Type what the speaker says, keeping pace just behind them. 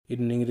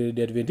iduningire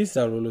de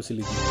Adventista lolo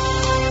siliki.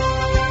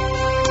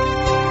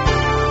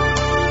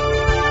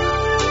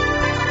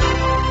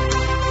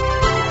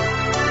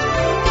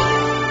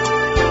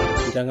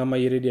 Itangama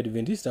yere de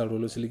Adventista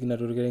lolo siliki na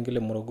turukele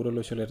Morogoro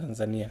lo shole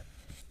Tanzania.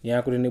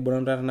 Ya kuri ni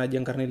bononda na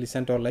jankarne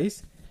lisento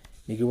lais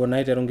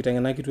nikiwona ite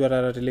Inkiteng'enat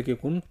kitwaak teleke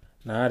kun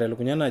na are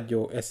lukunyana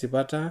jo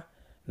esipata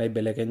na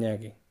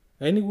oibelekenyaki.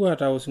 Aini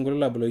kuata osingolo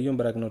lablo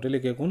yombarakino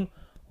teleke kun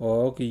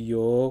o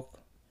kiyok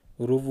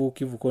uruvu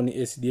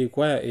kivukoni SDA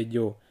kwaya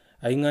ejo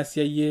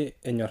aingasia ye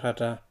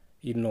enyorata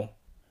ino.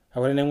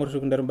 Awale na ngortu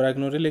kundar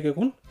barakino teleke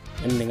kun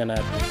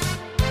Inkiteng'enat.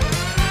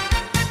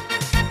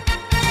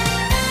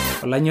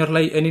 Olanyor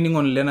lai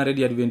eniningon lena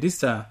Radio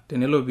Adventista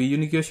tenelo bi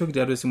unikio shok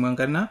tiatu simu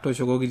enkarina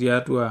toshoko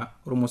kitiatua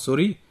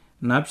ormosori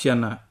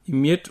napshana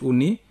imiet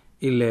uni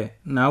ile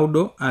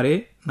naudo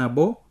are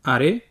nabo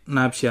are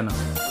napshana.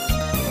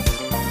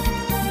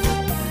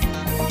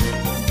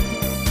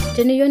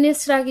 Teniyoni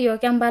siragio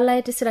kambala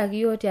iti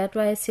siragio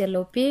tiatua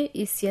SLOP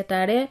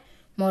isietare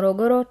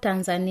Morogoro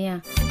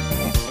Tanzania.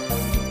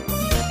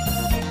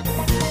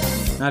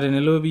 Na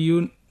tenelo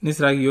bi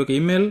nisiragio ke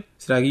email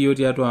siragio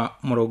tiatua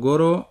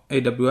Morogoro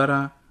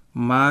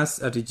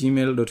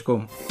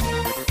awr@gmail.com.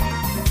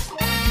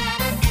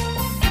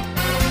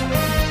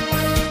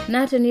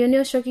 Na teniyoni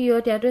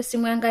oshokiyo tiatua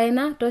simu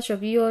enkaina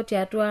toshokiyo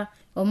tiatua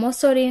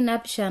omosori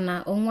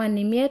napishana ongwan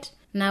imiet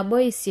nabo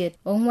isiet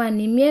ongwan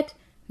imiet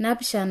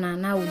napishana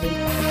naudo.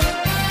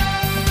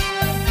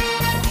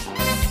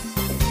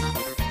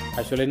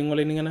 Ashole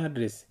ningole ningana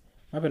address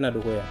mapena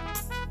dukoya.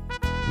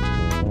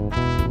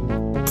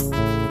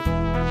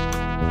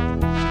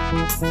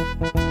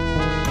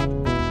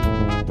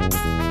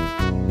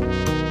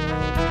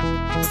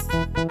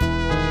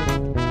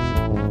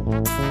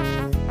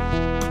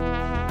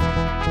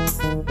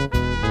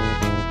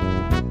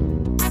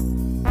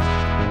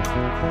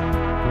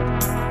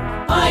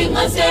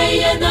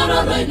 Aingaseye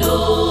naroroino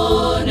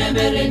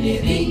nemere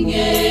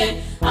niringe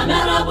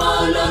amara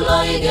bolo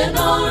loige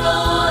noro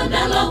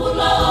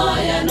nalabula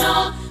yana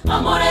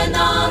amore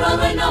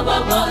naroroino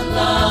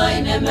babala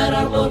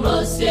nemere bolo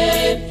se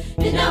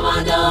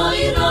inamada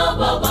iro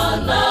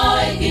babala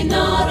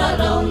ignora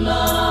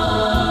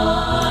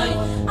laulai.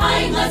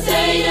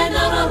 Aingaseye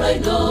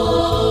naroroino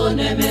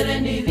nemere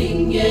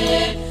niringe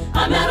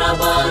amara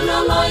bolo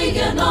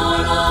loige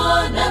noro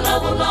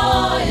nalabula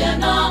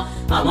yana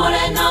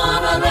amore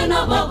nara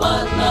rena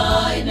babala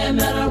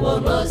inemera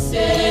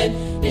bolose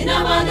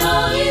inamada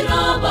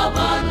ira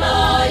babala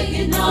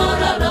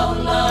ignora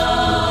laula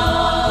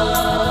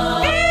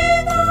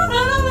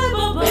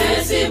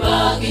esiba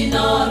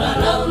ignora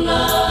laula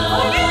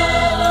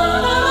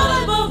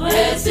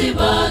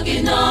esiba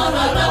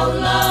ignora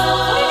laula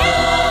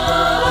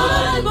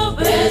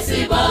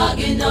esiba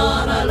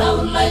ignora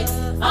laula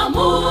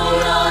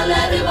amora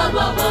la riba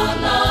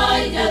babala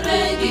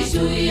inerengi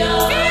shuya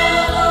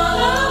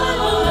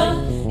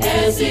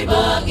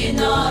esiba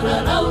ignora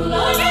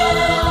laula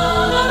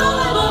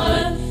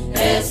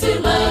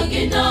esiba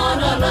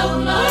ignora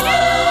laula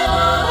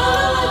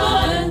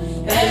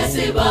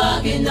esiba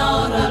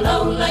ignora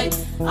laula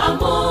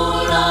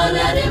amora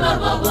la riba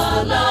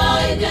babala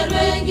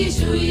inerengi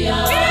shuya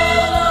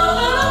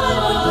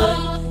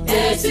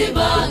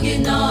esiba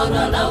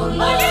ignora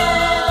laula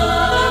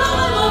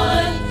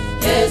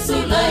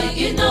esiba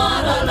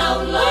ignora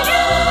laula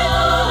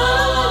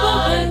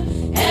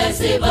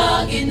esiba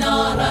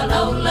ignora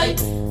laula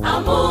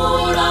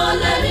amora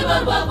la riba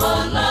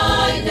babala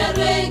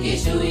inerengi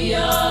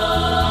shuya.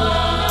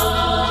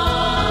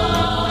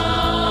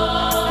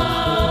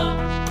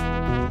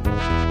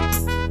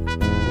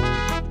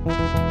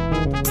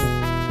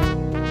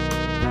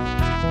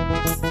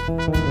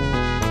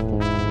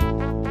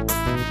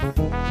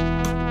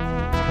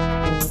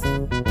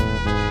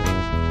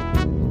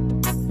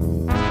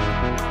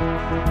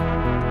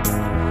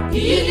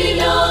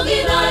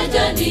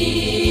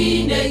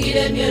 Jani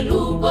negire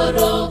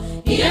mieluporo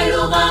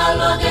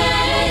ierugalo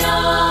geya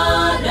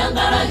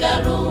dangara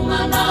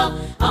garumana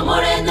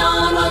amore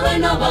nano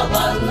reno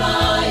babala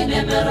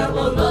inemera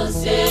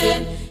bolose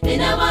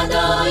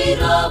inamada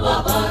iro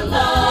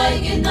babala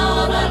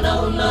ignora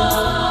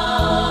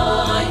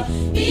laulai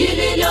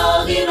ililio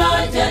gira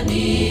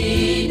jani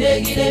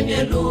negire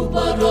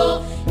mieluporo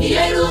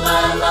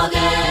ierugalo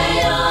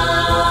geya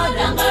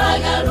dangara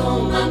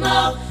garumana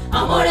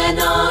amore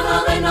nano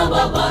reno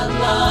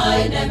babala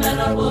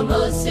inemera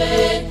bolose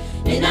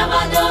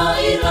inamada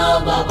iro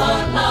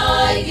babala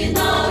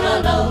ignora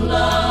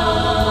laula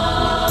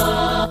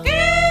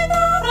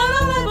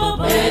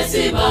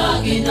esiba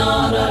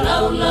ignora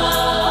laula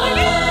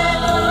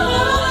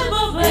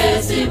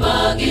esiba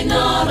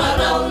ignora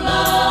laula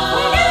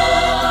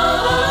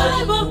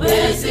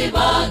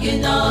esiba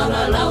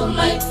ignora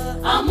laula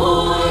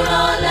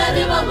amora la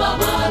riba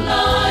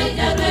babala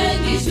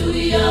inerengi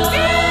shuya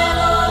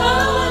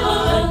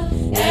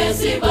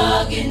esiba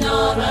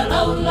ignora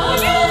laula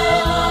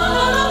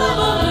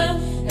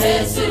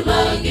esiba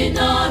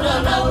ignora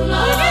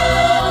laula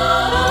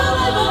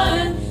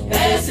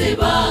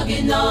esiba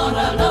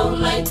ignora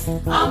laula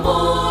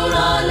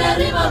amora la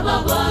riba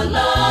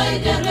babala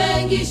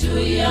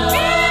enkishuya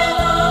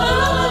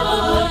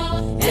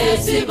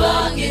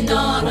esipa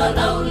kinyora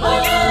laula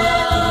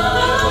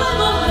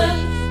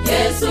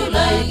Yesu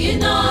lai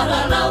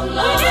kinyora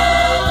laula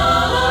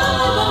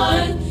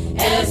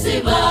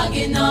esipa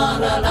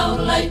kinyora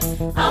laula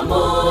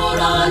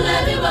amura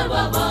leri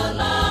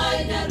barbabalai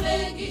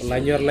neregi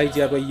lanyor lai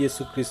tiatua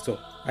Yesu Kristo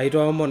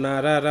aitoomo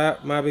naa taata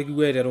maape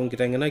kipuo aiteru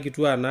nkiteng'ena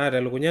kitwaa naata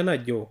elukunya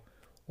najo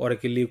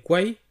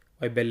Olkilikwai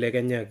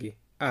oibelekenyaki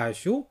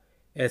ashu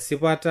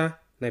esipata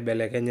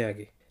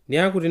naibelekenyaki.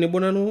 Niaku tenebo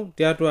nanu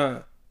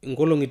tiatua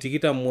nkolong'i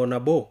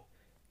 21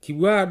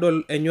 kipuo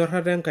adol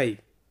enyorrata Enkai.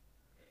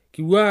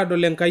 Kipuo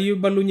adol Enkai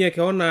oibalunye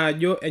keon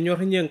ajo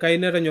enyorrinye Enkai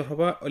netonyorra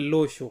apa ele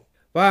osho.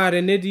 Paa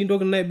tenetii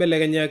ntoki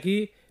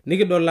naibelekenyaki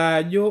nikidol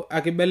ajo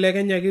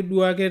akibelekenyaki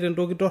duake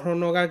tentoki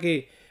torrono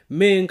kake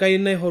mee Enkai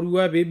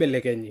naihorua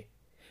peibelekenyi.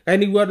 Kai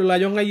nikipuo adol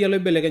ajo ng'ai ele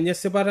oibelekenye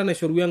esipata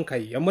naishorua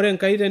Enkai. Amu ore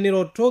Enkai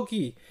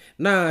tenirotoki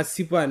naa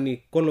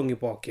sipani kolong'i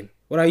pookin.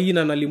 Ore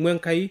ina nalimu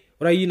Enkai,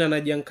 ore ina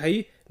naji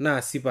Enkai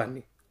naa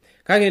sipani.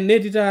 Kake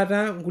netii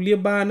taata nkulie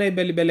baa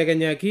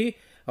naibelekenyaki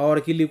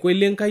Olkilikwai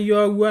lenkai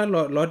oawua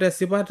loota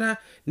sipata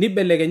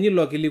nibelekenyi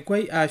ilo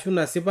kilikwai ashu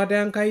na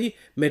sipata Enkai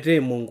metaa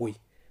emongoi.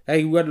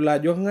 Kake kipuo adol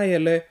ajo ng'ai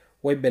ele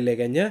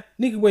oibelekenya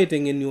nikipuo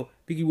aiteng'enio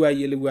pikipuo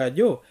ayiolou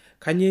ajo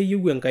kanyioo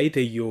eyieu Enkai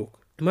teyiok.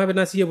 Maape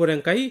naa siye ore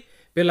Enkai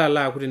pelo alo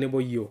aaku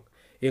tenebo yiok.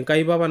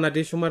 Enkai papa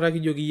natii shumata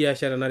kijoki iyie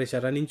asha tena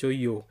rishata ninchoo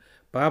yiok.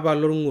 Paapa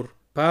lorng'ur,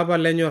 paapa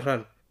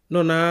lenyorran,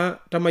 nona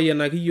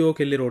tamayianaki yiok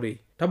elerorei.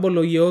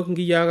 Tabolo yiok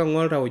nkiyiak ang'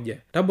 oltauja.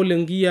 Tabolo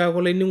nkiyiak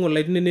olainining'o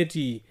laiti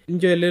nenetii.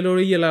 Nchoo ele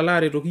rorei elo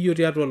aretoki yiok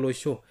tiatua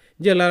olosho.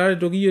 Nchoo elo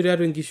aretoki yiok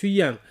tiatua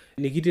enkishui ang'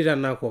 nikitii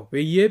tenakop.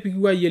 Peyie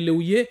pikipuo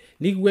ayiolouyie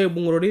nikipuo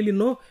aibung' ororei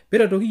lino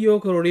peretoki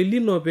yiok ororei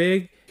lino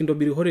pee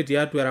kintobirishore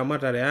tiatua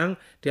eramatare ang'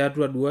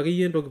 tiatua duo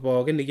akeyie entoki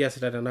pookin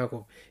nikiasita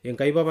tenakop.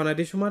 Enkai papa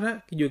natii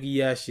shumata kijoki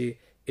iyie ashe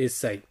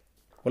esai.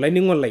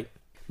 Olainining'o lai.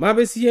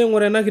 Maape siye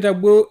ng'ore ena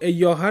kitabu e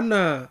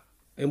Yohana,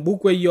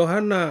 embuku e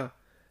Yohana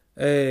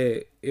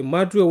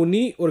Matue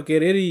 3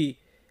 orkereri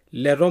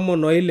le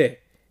 16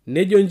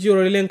 nejo nji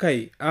ororei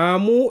lenkai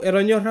amu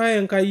etonyorra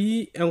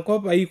Enkai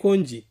enkop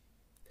aikonji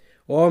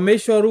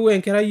omeishoru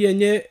enkerai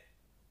enye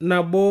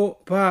nabo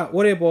paa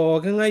ore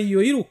pooki ng'ai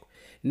oiruk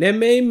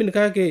nemeimin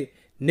kake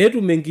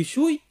netum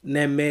enkishui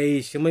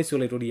nemeish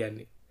maisolo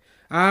aitoriani.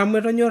 Amu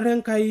etonyorra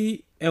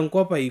Enkai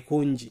enkop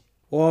aikonji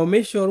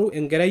omeishoru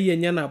enkerai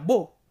enye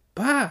nabo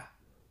paa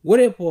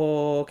ore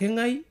pooki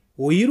ng'ai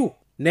oiruk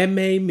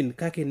nemeimin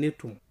kake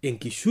netum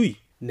enkishui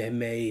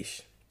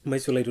nemeish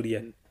maisolo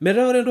aitoriani.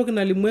 Metaa ore entoki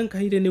nalimu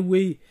Enkai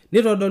tenewuei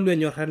nitodolu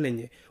enyorrata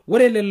enye.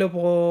 Ore lelo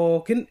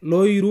pookin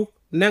loiruk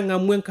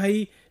neng'amu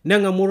Enkai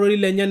neng'amu ororei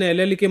lenye enaa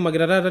ele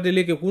likimakita taata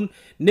telekekun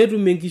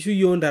netum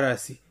enkishui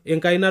oontarasi.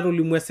 Enkai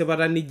natolimu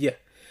esipata nijia.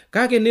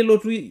 Kake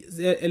nelotu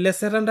ele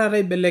setan taata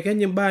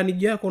aibelekeny imbaa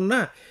nijia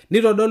kuna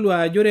nitodolu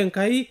ajo ore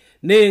Enkai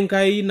nee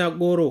Enkai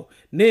nagoro,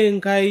 nee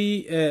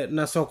Enkai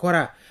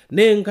nasokora,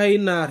 nee Enkai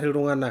naar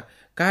iltung'anak.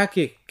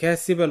 Kake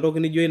kesip entoki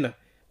nijo ina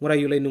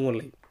ng'urai olainining'o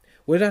lai.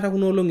 Ore taata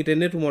kuna olong'i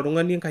tenetum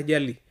oltung'ani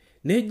enkajali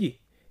neji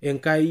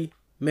Enkai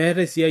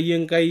meeta esiai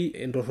Enkai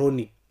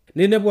entorroni.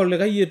 Ninepu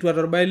olikai etua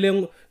torbae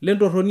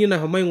lentorroni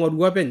nashomo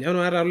aing'oru openy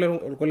enaa taata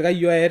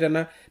olkulikai oeeta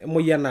ena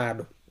emoyian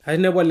naado.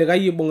 Ainepu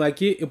olikai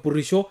ibung'aki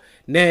epurrisho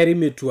neeri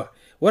metua.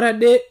 Ore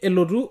ade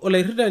elotu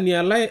olairritani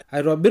alo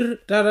aitobirr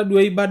taata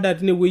duo ibada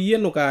tinewueji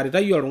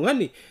enukaaritai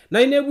oltung'ani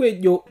naa inepu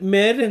ejo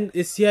meeta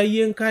esiai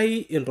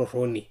Enkai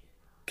entorroni.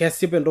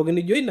 Kesip entoki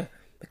nijo ina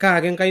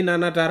kake Enkai naa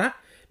natara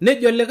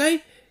nejo likai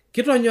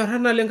kitonyorra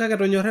naleng kake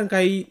etonyorra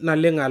Enkai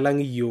naleng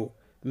alang iyiok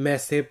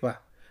mesipa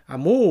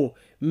amu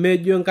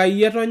mejo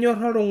Enkai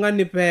etonyorra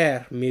oltung'ani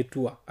peer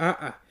metua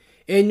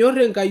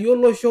enyorr Enkai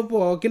olosho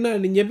pookin naa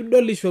ninye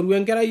pidol ishoru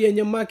enkerai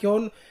enye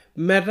makeon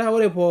metaa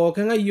ore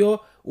pooki ng'ai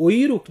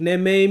oiruk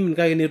nemeimin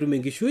kake netum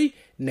enkishui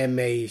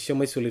nemeish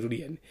maisolo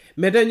aitoriani.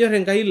 Metaa enyorr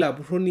Enkai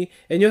lapurroni,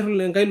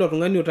 enyorr Enkai lo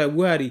tung'ani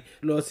otabuari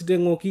loosita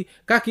eng'oki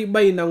kake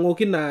iba ina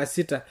ng'oki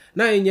naasita.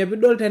 Naa ina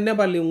pidol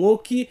tenepal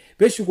eng'oki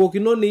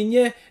peshukokino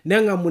ninye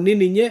neng'amuni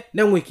ninye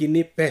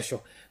neng'oikini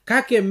pesho.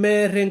 Kake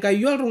meer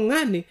Enkai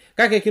oltung'ani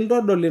kake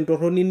kintodol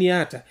entorroni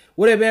niata.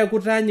 Ore peeku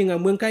taanyi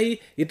ng'amu Enkai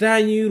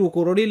itaanyi iruk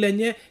ororei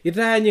lenye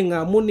itaanyi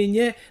ng'amu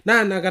ninye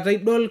naa nakata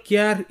idol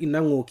kiar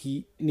ina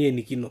ng'oki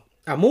nienikino.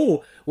 Amu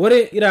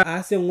ore ira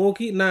aas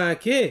eng'oki naa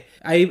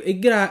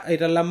igira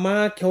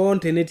aitalamaa keon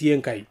tenetii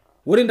Enkai.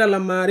 Ore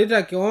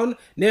intalamaarita keon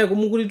neeku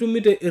mukure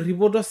itumito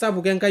erripoto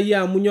sapuk Enkai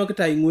amu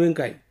nyokita aing'ua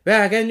Enkai.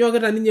 Paa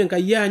kenyokita ninye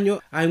Enkai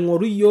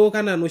aing'oru iyiok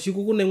anaa noshi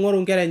kuku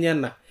naing'oru nkera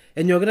enyenak.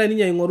 Enyokita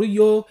ninye aing'oru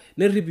iyiok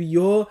nerrip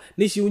iyiok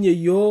nishiunye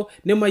iyiok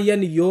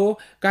nemayian iyiok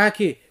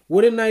kake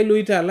ore nai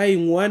loita alo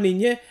aing'ua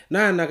ninye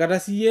naa nakata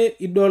siye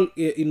idol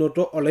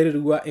inoto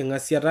olaiterua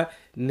eng'asiata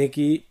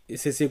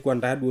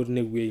nikisesekwan taaduo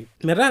tinewuei.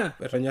 Metaa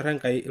etonyorra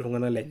Enkai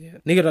iltung'anak lenye.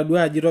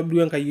 Nikitadua ajo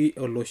itobirua Enkai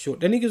olosho.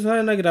 Tenikisoma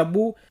ena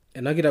kitabu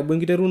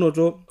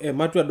enkiterunoto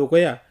Matue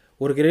dukuya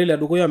orkereri le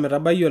dukuya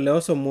metabai ole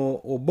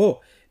 11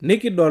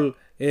 nikidol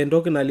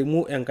entoki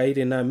nalimu Enkai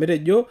tena.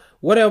 Mitejo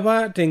ore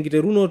apa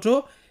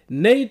tenkiterunoto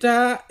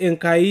neita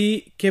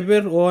Enkai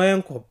keper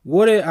enkop.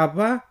 Ore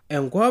apa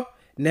enkop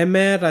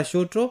nemeeta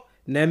shoto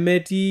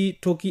nemetii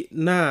toki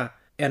naa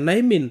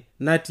enaimin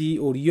natii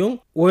oriong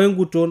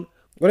wenguton.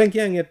 Ore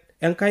enkiyang'et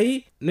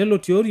Enkai nelo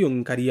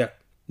tioriong inkariak.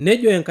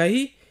 Nejo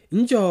Enkai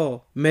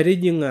inchoo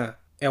metijing'a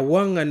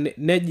ewang'an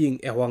nejing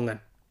ewang'an.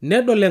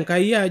 Nedol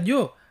Enkai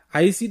ajo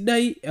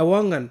aisidai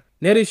ewang'an.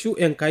 Nerishu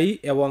Enkai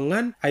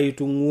ewang'an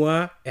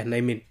aitung'ua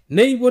enaimin.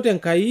 Neipot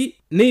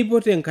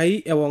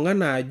Enkai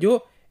ewang'an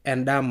ajo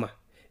endama.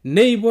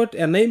 Neipot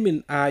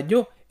enaimin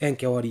ajo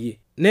enkewarie.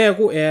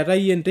 Neeku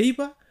eetai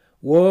enteipa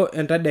wo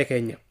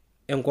entadekenya,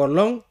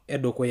 enkolong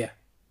edukuya.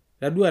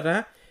 Tadua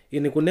taa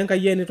enikuna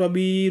Enkai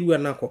enitobiru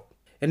enakop.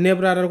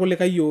 Enepu taata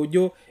irkulikae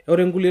oojo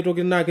ore nkulie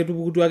tokitin naa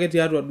ketupukutua ake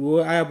tiatua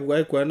duo aapuku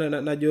aikwa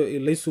najo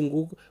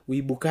ilaisunguk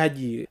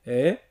uibukaji.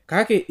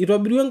 Kake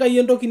itobirua Enkai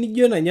entoki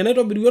nijo ina, nye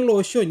naitobirua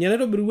olosho, nye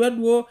naitobirua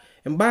duo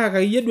mbaa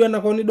akeyie duo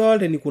enakop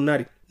nidolta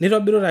enikunari.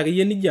 Nitobiru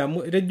akeyie nija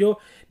amu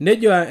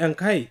nejo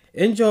Enkai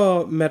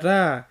enchoo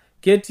metaa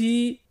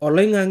ketii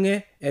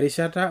oloing'ang'e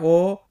erishata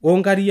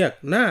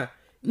oonkariak naa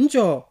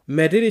nchoo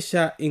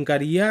metirisha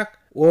inkariak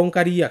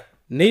oonkariak.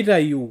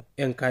 Neitayu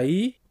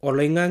Enkai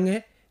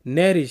oloing'ang'e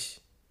nerish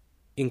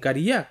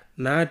inkariak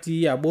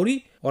natii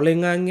abori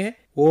oloing'ang'e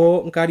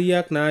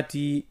oonkariak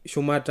natii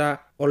shumata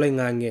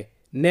oloing'ang'e.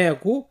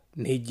 Neeku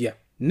nejia.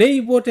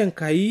 Neipot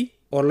Enkai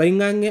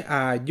oloing'ang'e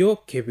aajo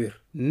keper.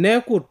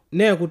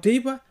 Neeku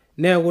teipa,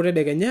 neeku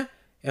tedekenya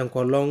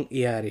enkolong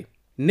iare.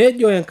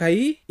 Nejo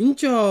Enkai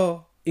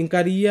inchoo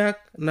inkariak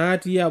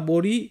natii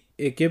abori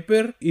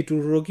ekeper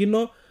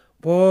itururokino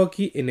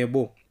pooki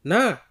enebo.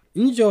 Naa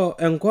inchoo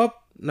enkop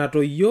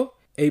natoyio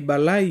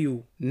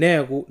eibalayu.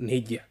 Neeku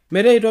nejia.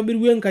 Metaa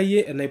itobirua Enkai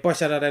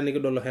enaiposha taata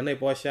nikidol oshi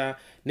enaiposha,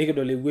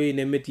 nikidol ewuei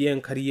nemetii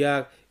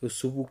enkariak,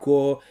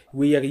 osupuko,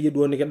 ewuei akeyie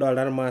duo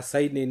nikidolta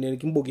irmaasai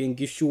nikimbokie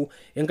nkishu.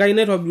 Enkai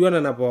naitobirua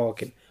nena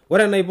pookin.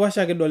 Ore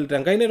enaiposha kidolita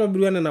Enkai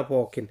naitobirua nena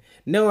pookin.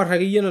 Neorr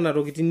akeyie nena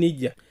tokitin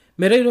nija.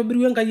 Metaa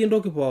itobirua Enkai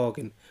entoki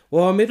pookin.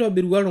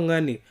 Omitobirua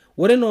oltung'ani.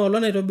 Ore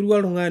inoolong naitobirua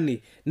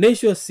oltung'ani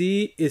neisho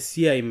sii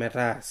esiai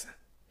metaasa.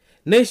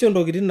 Neisho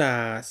ntokitin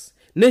naas.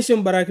 Neisho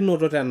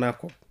mbarakinoto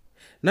tenakop.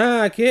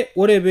 Naake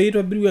ore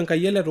peitobiru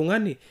Enkai ele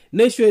tung'ani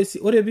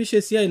ore piisho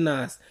esiai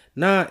naas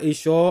naa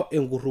ishoo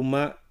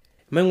enkuruma.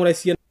 Maing'ura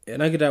sii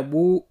ena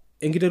kitabu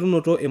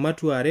enkiterunoto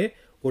ematuare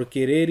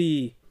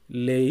orkereri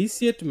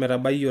le5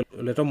 metabai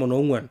ole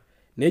 14.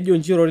 Nejo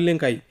nji orori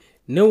lenkai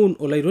neun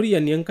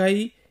olaitoriani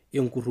Enkai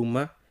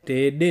enkuruma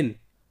te Eden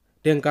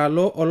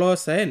tenkalo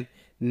oloosaen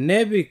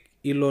nepik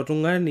ilo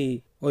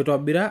tung'ani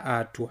oitobira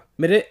atua.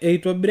 Mete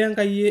eitobira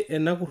Enkai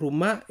ena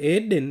kuruma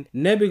Eden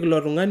nepik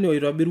ilo tung'ani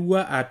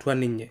oitobirua atua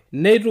ninye.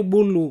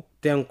 Neitubulu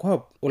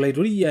tenkop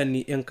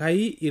olaitoriani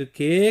Enkai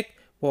irkeek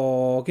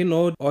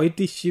pookin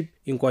oitiship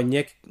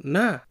inkonyek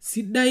naa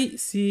sidai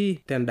sii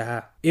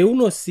tendaa.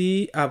 Euno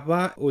sii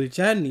apa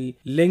olchani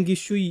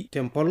lenkishui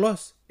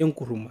tempolos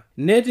enkuruma.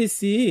 Netii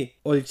sii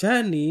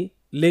olchani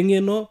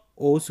leng'eno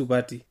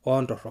oosupati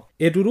ontorrok.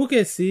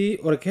 Eturuke sii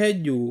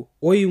orkeju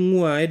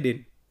oing'ua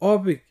Eden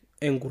opik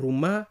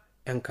enkuruma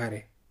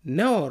enkare.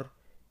 Neor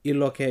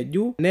ilo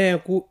keju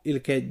neeku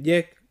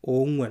irkejek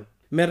 4.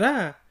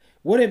 Metaa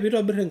ore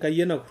piitobir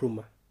Enkai ena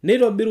kuruma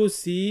neitobiru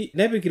sii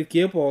nepik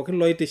irkeek pookin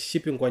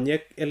loitiship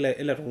inkonyek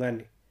ele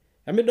tung'ani.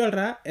 Amidol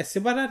taa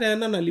esipata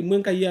teena nalimu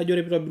Enkai ajo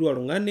ore piitobiru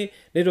oltung'ani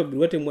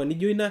neitobirua temua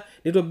nijo ina,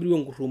 neitobiru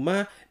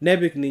enkuruma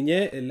nepik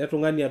ninye ele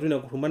tung'ani atua ina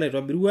kuruma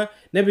naitobirua,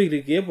 nepik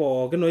irkeek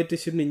pookin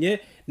oitiship ninye,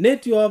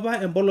 netii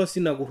apa empolos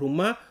ina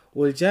kuruma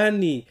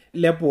olchani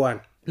lepuan.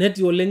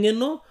 Netii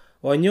oleng'eno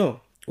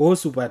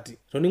oosupati.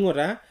 Toning'o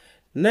taa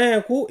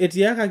neeku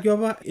etiakaki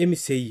apa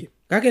emiseyie.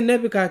 Kake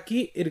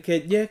nepikaki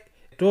irkejek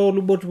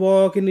toolubot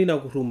pookin ina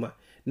kuruma.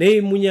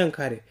 Neimunye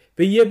enkare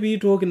peyie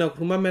piitook ina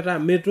kuruma metaa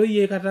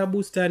metoyu aikata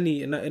bustani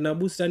ina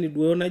bustani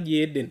duo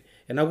naji Eden,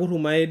 ena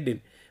kuruma Eden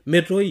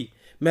metoyu.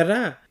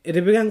 Metaa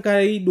etipika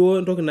Enkai duo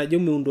entoki najo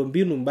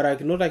miundombinu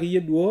mbarakinot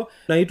akeyie duo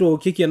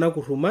naitookieki ena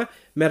kuruma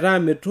metaa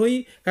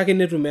metoyu kake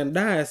netum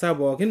endaa esaa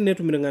pookin,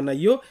 netum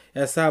irng'anayio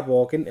esaa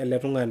pookin ele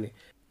tung'ani.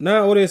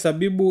 Naa ore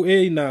sabibu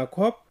ina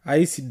kop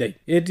aisidai.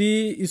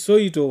 Etii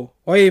isoito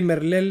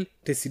oimerlel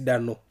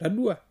tesidano.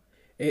 Tadua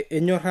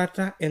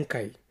enyorrata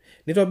Enkai.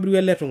 Nitobiru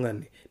ele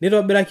tung'ani.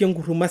 Nitobiraki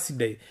enkuruma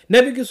sidai.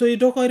 Nepik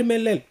isoitok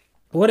oimerlel.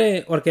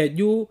 Ore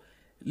orkeju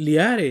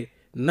liare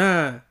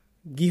naa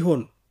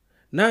Gihon.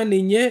 Naa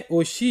ninye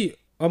oshi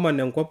oman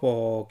enkop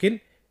pookin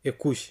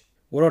Ekush.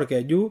 Ore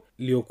orkeju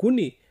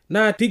liokuni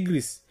naa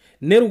Tigris.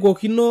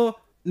 Nerukokino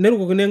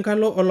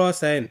enkalo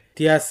oloosaen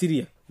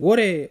tiasiria.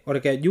 Ore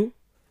orkeju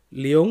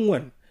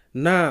liong'uan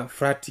naa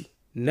Frati.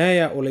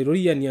 Neya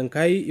olaitoriani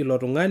Enkai ilo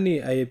tung'ani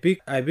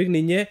aipik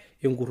ninye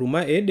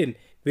enkuruma Eden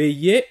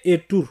peyie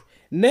etur.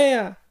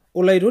 Neya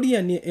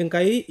olaitoriani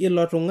Enkai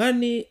ilo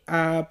tung'ani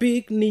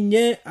apik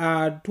ninye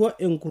atua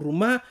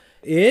enkuruma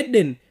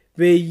Eden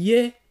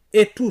peyie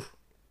etur.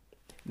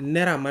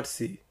 Neramat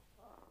sii.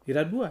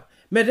 Itadua?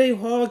 Mete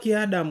ihooki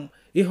Adam,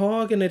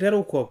 ihooki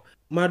naiteru kop,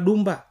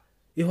 madumba,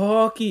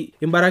 ihooki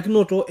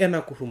imbarakinoto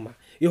ena kuruma.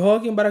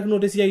 ihooki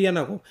mbarakinoto esiai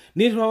enakop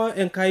niroo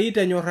Enkai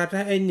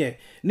tenyorrata enye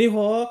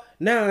nihoo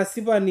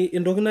naasipani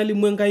entoki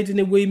nalimu Enkai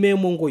tenewuei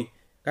meemongoi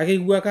kake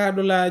kipuo ake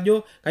adol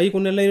ajo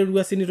kaikuna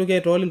ilaiterua sinitoki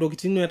aitool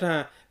intokitin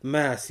metaa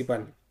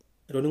maasipani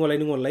etoning'o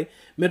olainining'o lai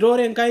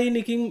metoore Enkai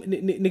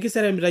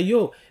nikiseremita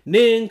yiok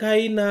nee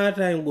Enkai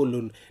naata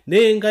engolon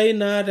nee Enkai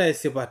naata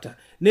esipata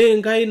nee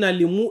Enkai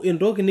nalimu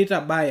entoki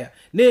nitabaya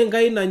nee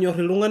Enkai nanyorr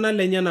iltung'anak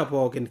lenyenak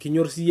pookin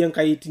kinyorr siyie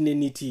Enkai tine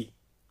nitii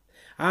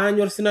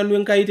aanyorr sinanu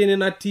Enkai tene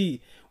natii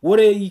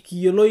ore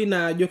ikiyiolo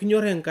ina ajo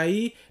kinyorr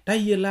Enkai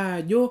tayiolo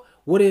ajo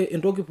ore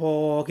entoki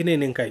pookin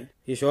ene Enkai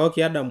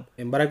ishooki Adam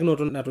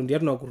embarakinoto naton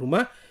tiatua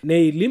kuruma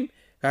neilim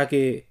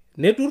kake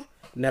netur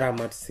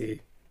neramat sii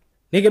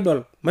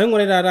nikidol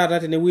maing'ore taata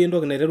tenewuei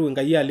entoki naiteru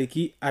Enkai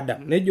aliki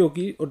Adam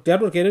nejoki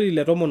tiatua orkereri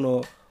le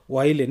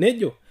 12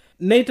 nejo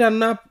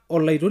neitanap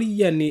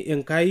olaitoriani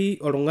Enkai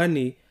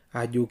oltung'ani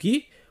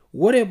ajoki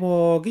ore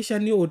pooki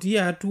shani otii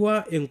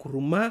atua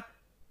enkuruma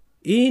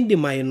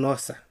indim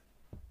ainosa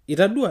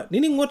itadua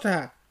nining'o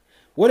taa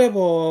ore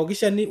pooki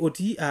shani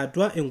otii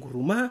atua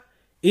enkuruma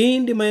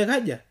indim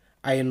aikaja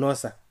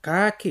ainosa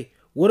kake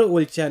ore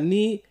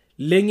olchani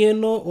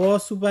leng'eno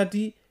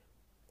oosupati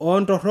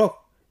ontorrok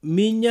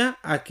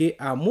minya ake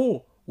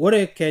amu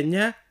ore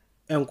Kenya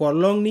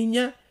enkolong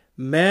ninya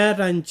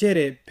meeta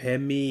nchere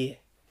peemiye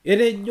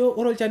etejo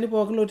ore olchani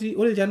pookin lotii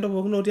ore ilchanito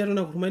pookin lotii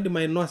atua enkuruma indim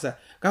ainosa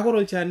kake ore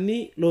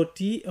olchani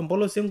lotii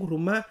empolos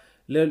enkuruma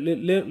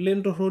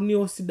lentorroni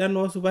osidan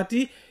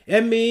osupati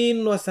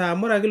emiinosa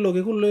amu ore ake ilo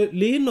kekun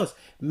liinos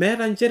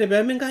meeta nchere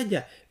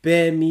peeminkaja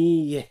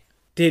peemiye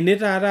tene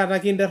taata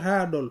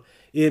kinterra adol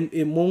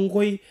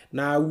emongoi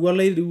naawua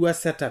olaiterua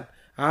Satan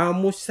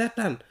amu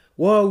Satan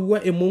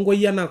waawua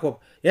emongoi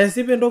enakop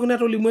esip entoki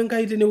natolimu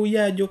Enkai tenewuei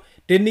ajo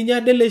teninya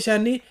ade ele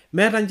shani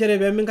meeta nchere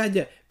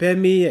peeminkaja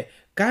peemiye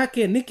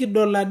kake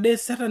nikidol ade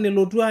Satan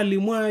elotu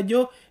alimu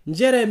ajo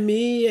nchere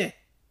miye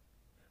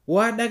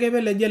waadake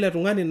peleje ele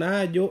tung'ani naa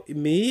ajo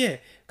miye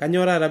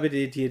kanyo taata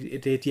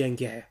peetii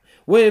enkeeya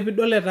ore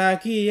piidol etaa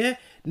kiye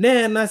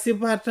nee ena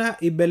sipata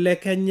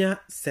ibelekenya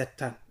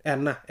Satan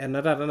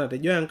ena taata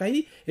natejo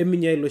Enkai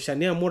eminya ilo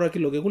shani amu ore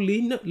ilo kekun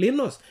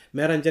liinos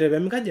meeta nchere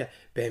peeminkaja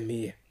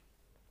peemiye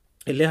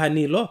ele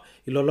hani ilo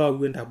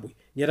loawua entaboi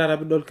nye taata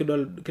piidol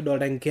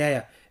kidolta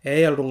enkeeya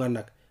eya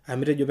iltung'anak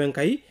amu etejo apa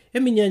Enkai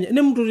eminyanya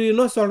nemuturi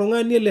inosa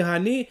oltung'ani ele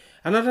hani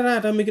anata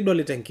taata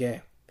mikidolita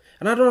enkeeya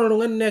anata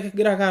oltung'ani naa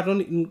kegira ake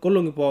aton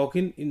inkolong'i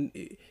pookin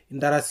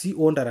intarasi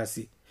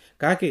ontarasi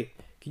kake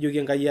kijoki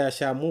Enkai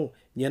asha amu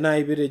nye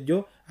nai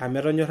pitejo amu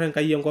etonyorra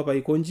Enkai enkop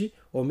aikonji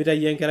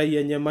omitayi enkerai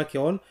enye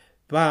makeon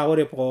paa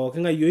ore pooki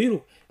ng'ae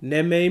oiru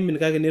nemeimin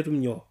kake netum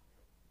nyoo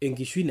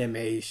enkishui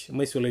nemeish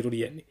maisi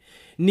olaitoriani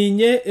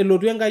ninye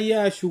elotu Enkai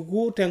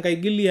ashuku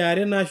tenkaigili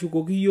are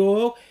naashukoki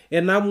yiok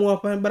enamua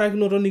apa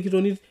embarakinoto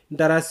nikitoni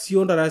intarasi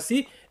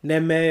ontarasi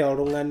nemeya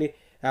oltung'ani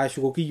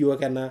ashukoki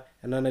yiok ena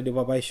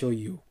naidipa apa aishoo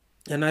yiok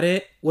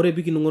enare ore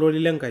pikining'o ororei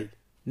lenkai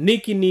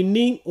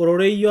nikinining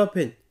ororei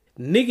openy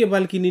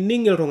nikipal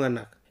kinining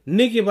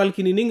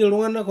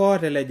iltung'anak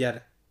oota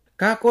elejare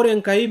kake ore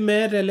Enkai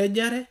meeta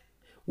elejare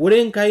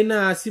ore Enkai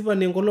naa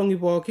asipani enkolong'i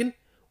pookin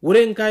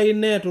ore Enkai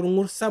neeta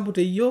orng'ur sapuk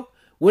teyiok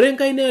ore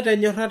Enkai neeta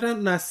enyorrata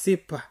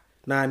nasipa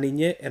naa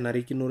ninye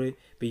enarikinore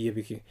peyie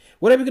epiki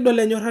ore pikidol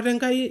enyorrata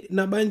Enkai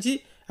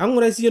nabanji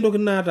ang'ura siyie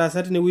ntokitin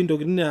naataasa tinewuei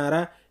ntokitin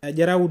naara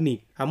ejara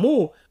uni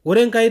amu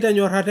ore Enkai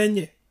tenyorrata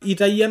enye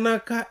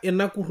itayianaka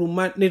ena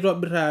kuruma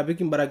neitobirr apik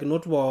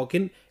imbarakinot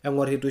pookin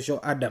eng'or itu isho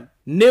Adam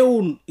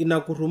neun ina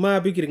kuruma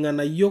apik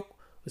irng'anayiok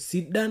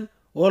sidan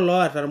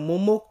oloota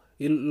irmomok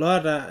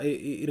loota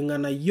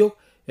irng'anayiok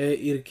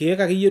irkeek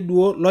akeyie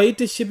duo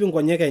loitiship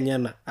inkonyek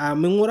enyenak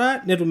amu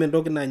ing'ura netum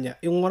entoki nanya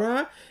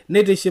ing'ura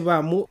neitiship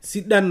amu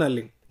sidan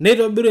naleng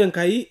neitobiru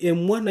Enkai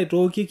emua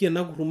naitookieki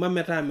ena kuruma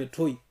metaa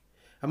metoi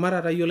amu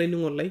taata yiolo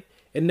olainining'o lai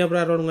enepu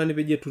taata oltung'ani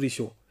pejo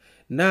eturisho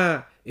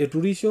naa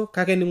eturisho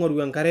kake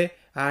ning'oru enkare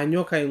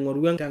aanyok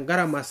aing'oru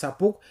engarama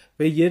sapuk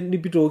peyie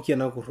nipitooki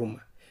ena kuruma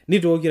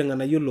nitooki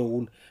irng'anayio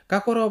loun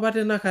kake ore apa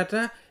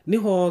tinakata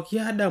nihooki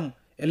Adam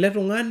ele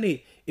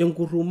tung'ani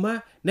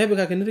enkuruma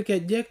nepikakini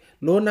irkejek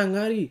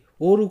loonang'ari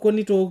ooruko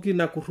nitooki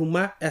ina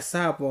kuruma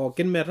esaa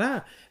pookin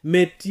metaa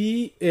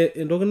metii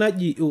entoki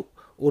naji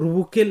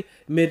orpukel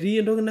metii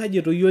entoki naji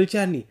etoyio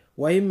olchani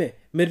waime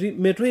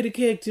metoi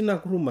irkeek tina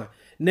kuruma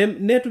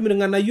netum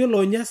irng'anayio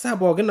loonya saa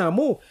pookin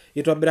amu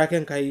itobiraki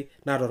Enkai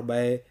naa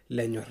torbae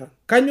lenyorra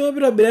kanyoo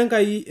piitobira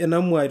Enkai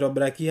enamua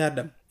aitobiraki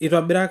Adam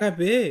itobiraka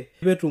pee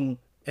petum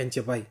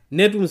enchipai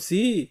netum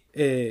sii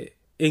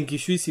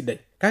enkishui sidai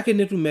kake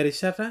netum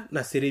erishata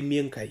naseremie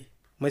Enkai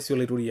maisi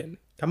olaitoriani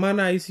kamaa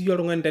nai siyie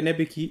oltung'ani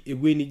tenepiki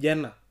ewuei nijo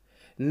ena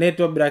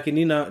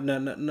neitobirakini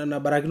na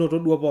barakinoto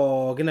duo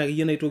pookin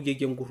akeyie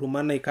naitookieki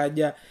enkuruma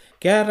naikaja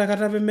keeta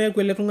kata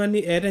pemeeku ele tung'ani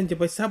eeta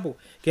enchipai sapuk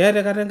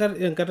keeta kata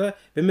enkata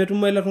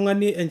pemetum ele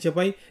tung'ani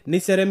enchipai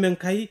niserem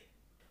Enkai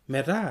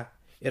metaa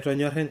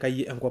etonyorra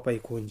Enkai enkop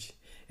aikonji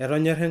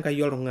etonyorra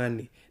Enkai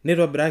oltung'ani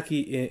neitobiraki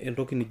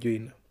entoki nijo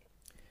ina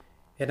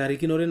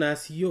enarikinore naa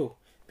siyiok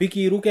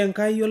pikiiruka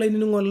Enkai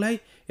olainining'oni lai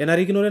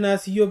enarikinore naa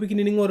siyiok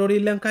pikininingo ororei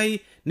lenkai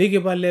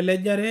nikipal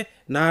elejare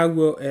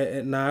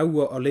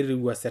naawuo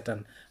oloiterua setan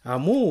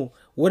amu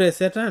ore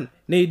setan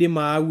neidim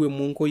aau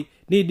emunkoi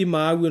neidim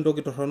aau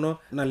entoki torrono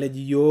nalej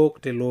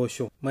iyiok tele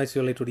osho.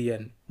 Maisio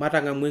laitoriani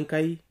matang'amu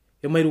Enkai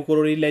emairuko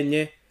ororei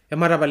lenye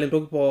ematapal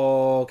entoki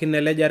pookin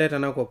elejare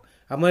tenakop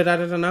amu ore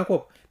taata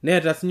tenakop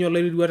neeta sinye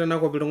oloiterua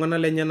tenakop iltung'anak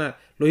lenyenak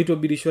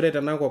loitobirishore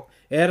tenakop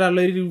eeta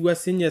oloiterua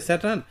sinye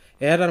setan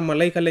eeta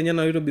irmalaika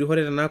lenyenak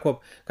loitobirishore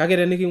tenakop kake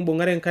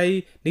tenikimbung'are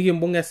Enkai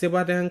nikimbung'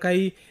 esipata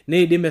Enkai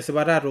neidim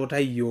esipata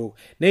atuutai iyiok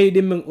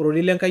neidim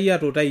ororei lenkai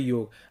atuutai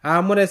iyiok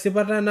amu ore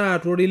esipata naa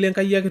ororei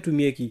lenkai ake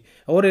etumieki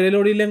ore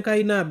ororei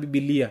lenkai naa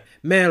Biblia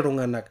mee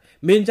iltung'anak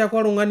mincho ake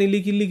oltung'ani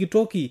likiliki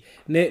toki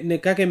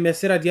kake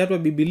mesira tiatua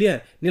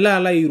Biblia nilo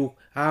airuk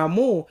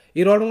amu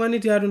ira oltung'ani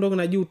tiatua entoki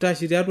naji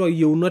utashi tiatua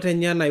iyieunot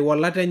enyenak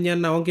iwalat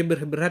enyenak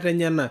onkibirbirat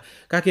enyenak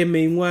kake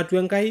meing'ua atua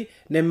Enkai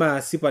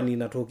nemaasipani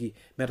ina toki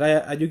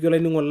metaa ajoki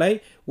olainining'oni lai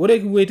ore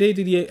kipuoito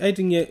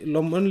aiting'ie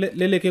lomon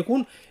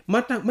lelekekun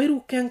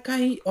mairuko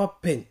Enkai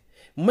openy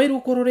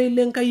mairuko ororei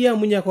lenkai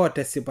amu ninye ake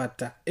oota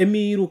esipata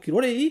emiiruki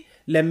ororei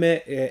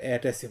leme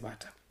eeta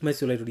esipata.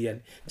 Maisio laitoriani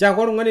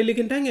nchoo oltung'ani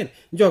likinteng'en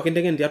nchoo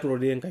kinteng'en tiatua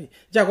ororei lenkai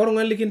nchoo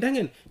oltung'ani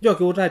likinteng'en nchoo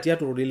kiutaa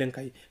tiatua ororei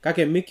lenkai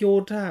kake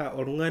mikiutaa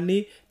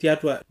oltung'ani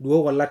tiatua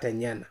duo walat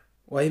enyenak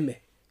oime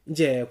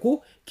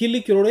ncheeku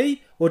kiliki ororei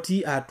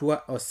otii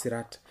atua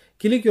osirat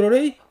kiliki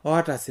ororei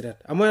oota sirat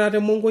amu ena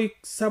temonkoi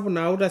sapuk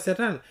nauta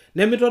setan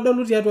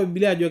nemitodolu tiatua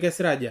Biblia ajo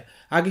kesiraja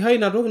akihai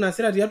ina toki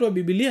nasira tiatua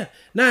Biblia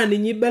naa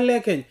ninye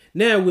ibelekeny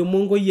neyau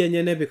emonkoi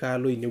enye nepik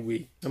alo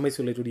inewueji.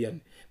 Maisio laitoriani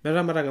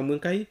metaa matang'amu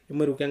Enkai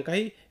emairuko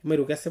Enkai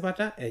emairuko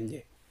esipata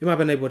enye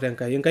imape naipoto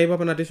Enkai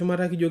papa natii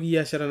shumata kijoki iyie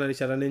ashe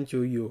tenarishata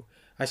nenchoo iyiok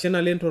ashe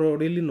naleng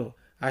tororei lino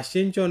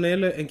ashe nchoo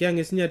neelo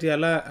enkiyang'esinya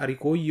tialo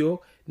arikoo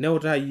iyiok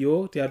neutaa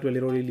iyiok tiatua ele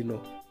rorei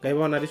lino Enkai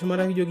papa natii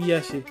shumata kijoki iyie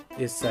ashe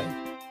esai.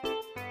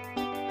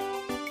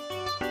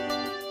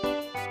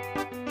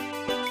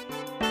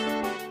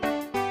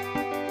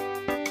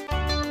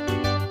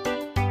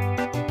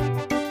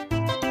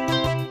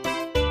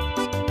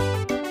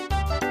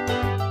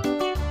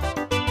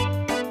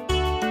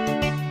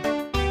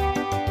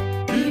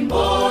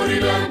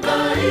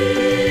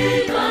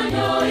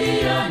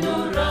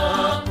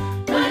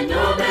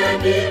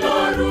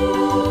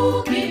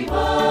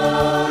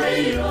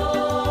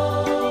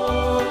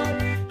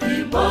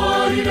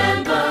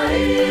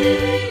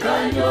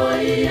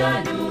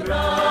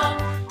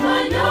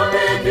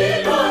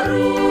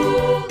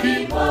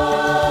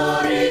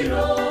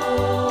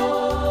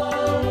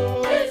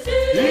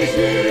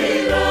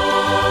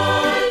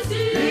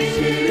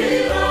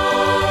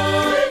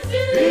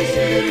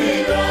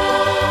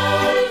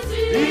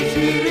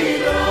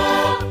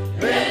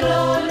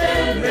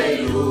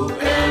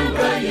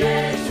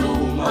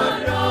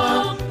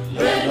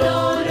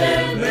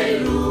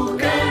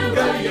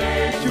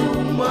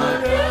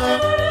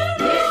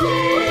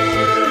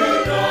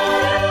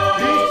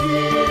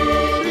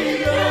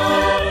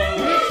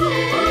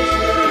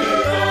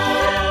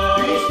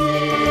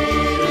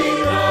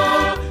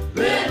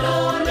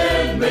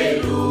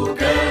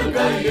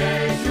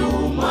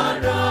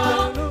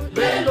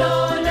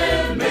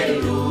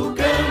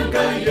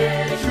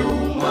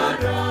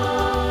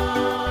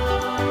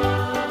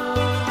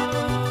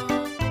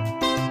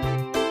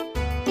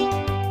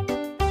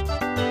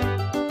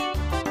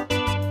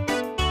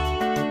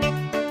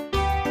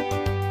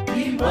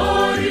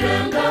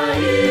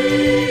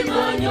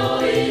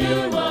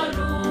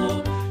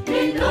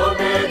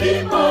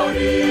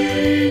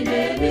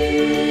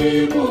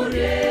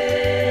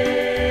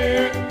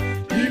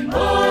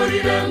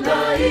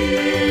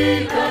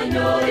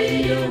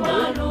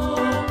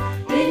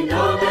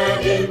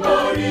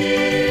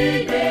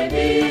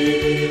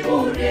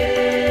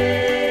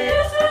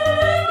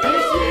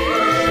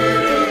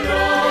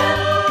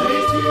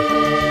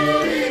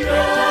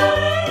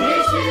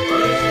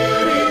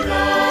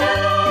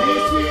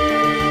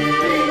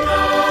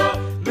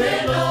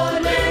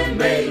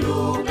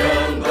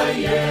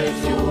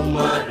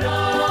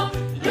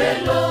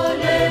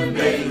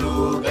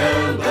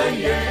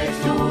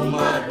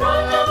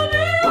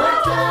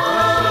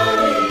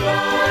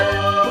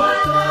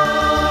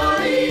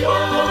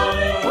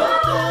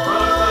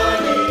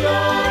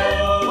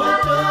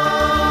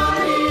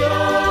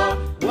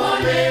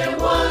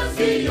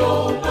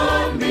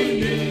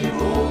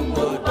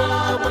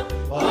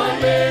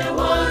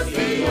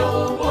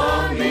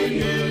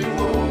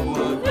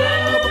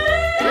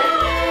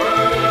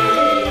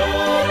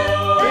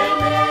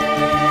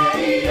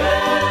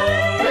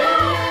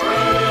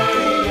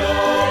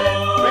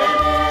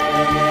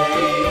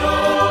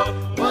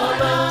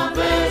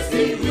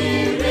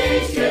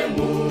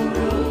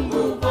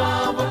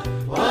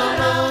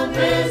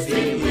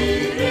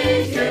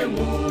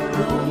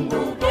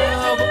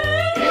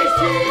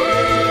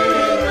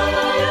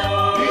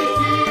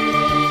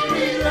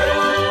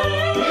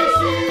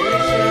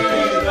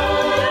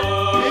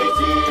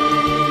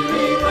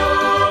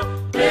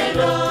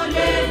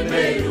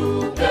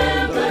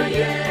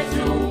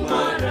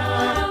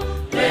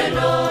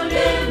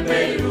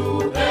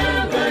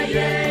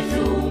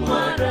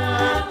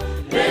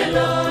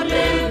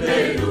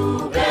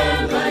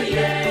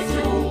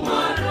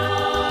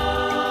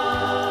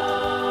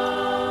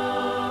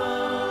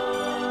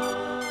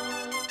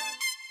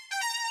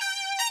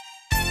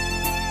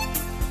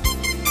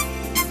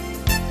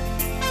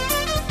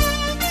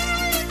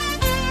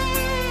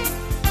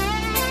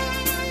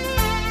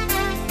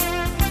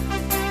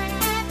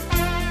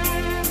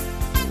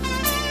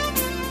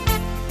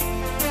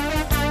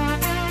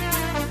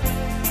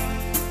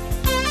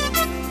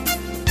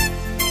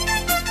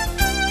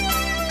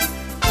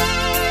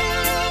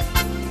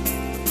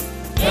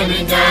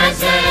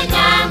 Eminjashe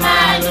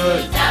nyamalu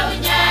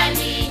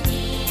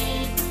taunyalini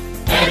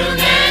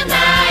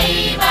Erungenda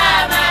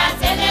ibaba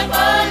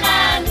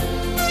telebonanu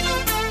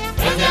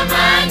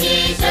Ejamani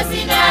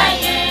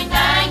shosidaye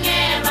ngange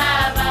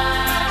baba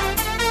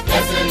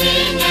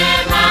Yesuninye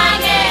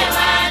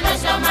magewa no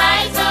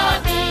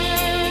shomaizobi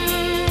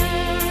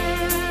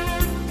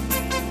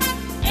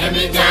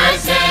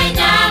Eminjashe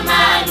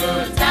nyamalu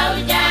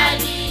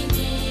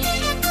taunyalini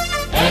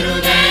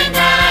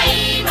Erungenda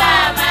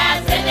ibaba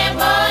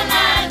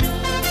telebonanu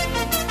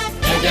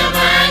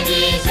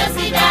Ejamani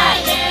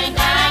shosidaye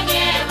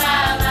ngange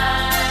baba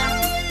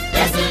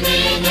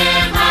Yesuninye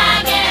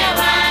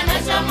magewa no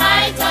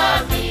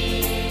shomaizobi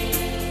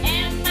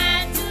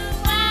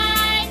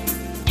Ematuwai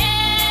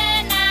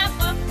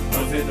enafo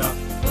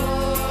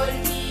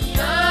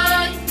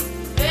Olkilikwai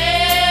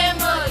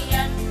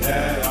bemoya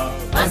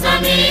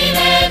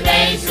Osamile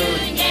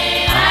beishunye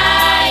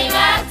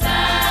aigata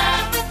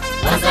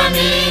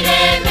Osamile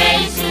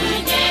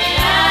beishunye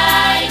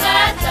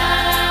aigata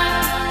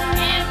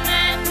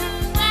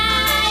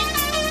Ematuwai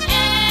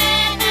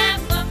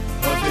enafo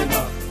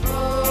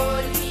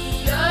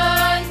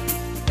Olkilikwai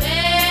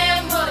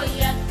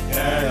bemoya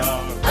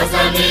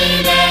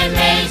Osamile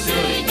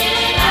beishunye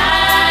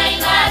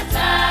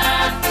aigata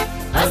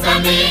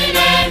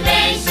Osamile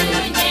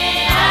beishunye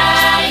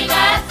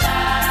aigata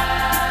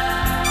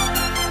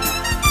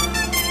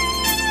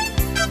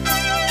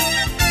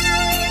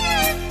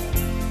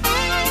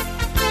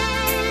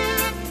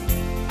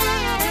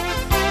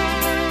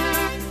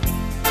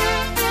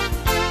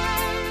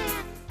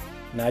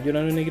najo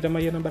nanu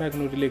nikitamayiana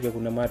mbarakinoto lekwe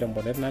kuna maata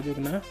mbonet najo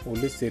kuna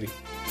oleseri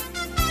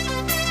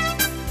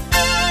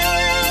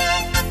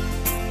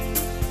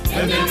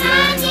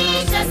Ejamani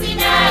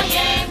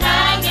shosidaye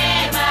ngange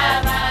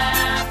baba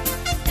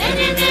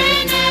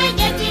Nenenene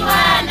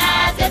jetiwana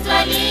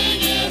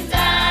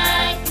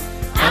tetwaligintai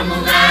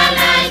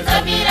Amugala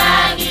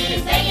itobiragi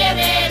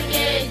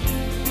tegebergeju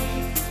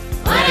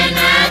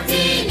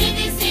Orenati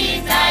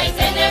nidisita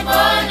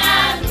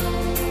itelebonanu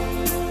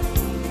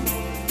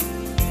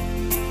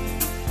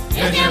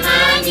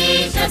Ejamani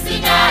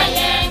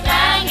shosidaye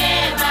ngange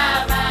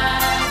baba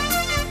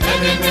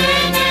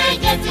Nenenene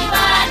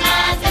jetiwana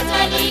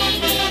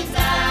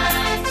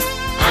tetwaligintai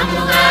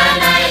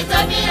Amugala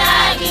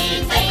itobiragi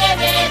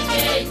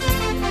tegebergeju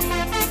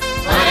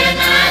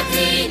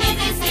Orenati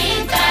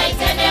nidisita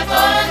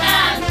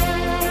itelebonanu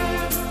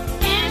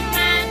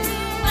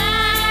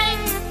Ematuwai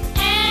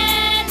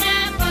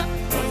enafo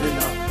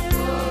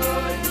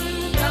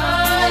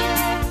Olkilikwai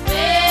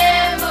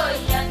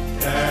bemoya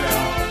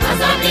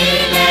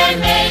Osamile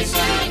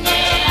beishunye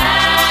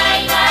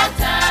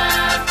aigata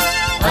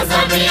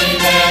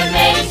Osamile